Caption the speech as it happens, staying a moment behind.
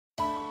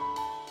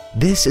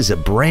This is a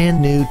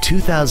brand new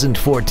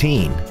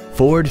 2014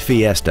 Ford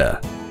Fiesta.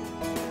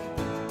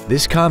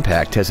 This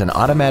compact has an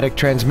automatic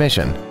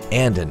transmission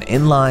and an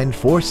inline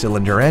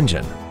 4-cylinder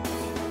engine.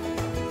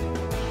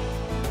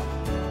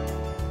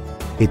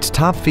 Its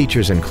top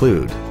features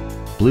include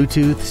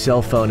Bluetooth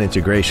cell phone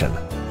integration,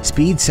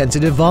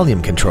 speed-sensitive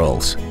volume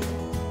controls,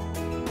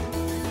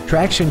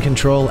 traction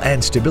control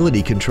and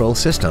stability control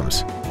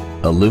systems,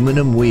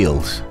 aluminum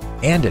wheels,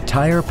 and a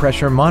tire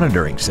pressure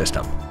monitoring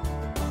system.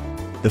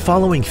 The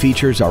following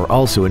features are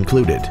also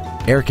included: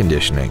 air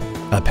conditioning,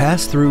 a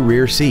pass-through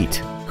rear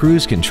seat,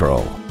 cruise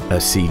control,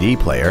 a CD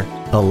player,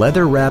 a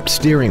leather-wrapped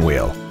steering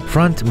wheel,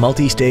 front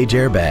multi-stage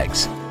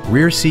airbags,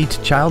 rear seat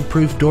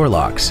child-proof door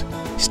locks,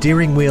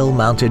 steering wheel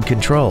mounted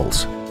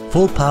controls,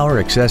 full power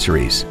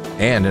accessories,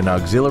 and an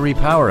auxiliary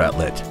power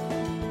outlet.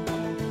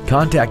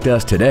 Contact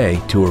us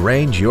today to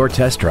arrange your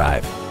test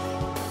drive.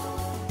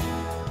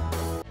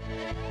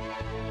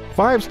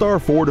 5-Star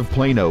Ford of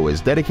Plano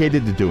is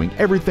dedicated to doing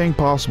everything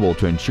possible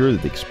to ensure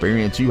that the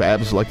experience you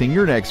have selecting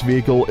your next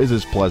vehicle is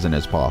as pleasant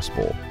as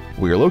possible.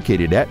 We are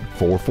located at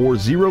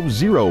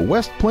 4400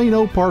 West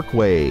Plano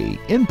Parkway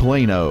in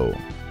Plano.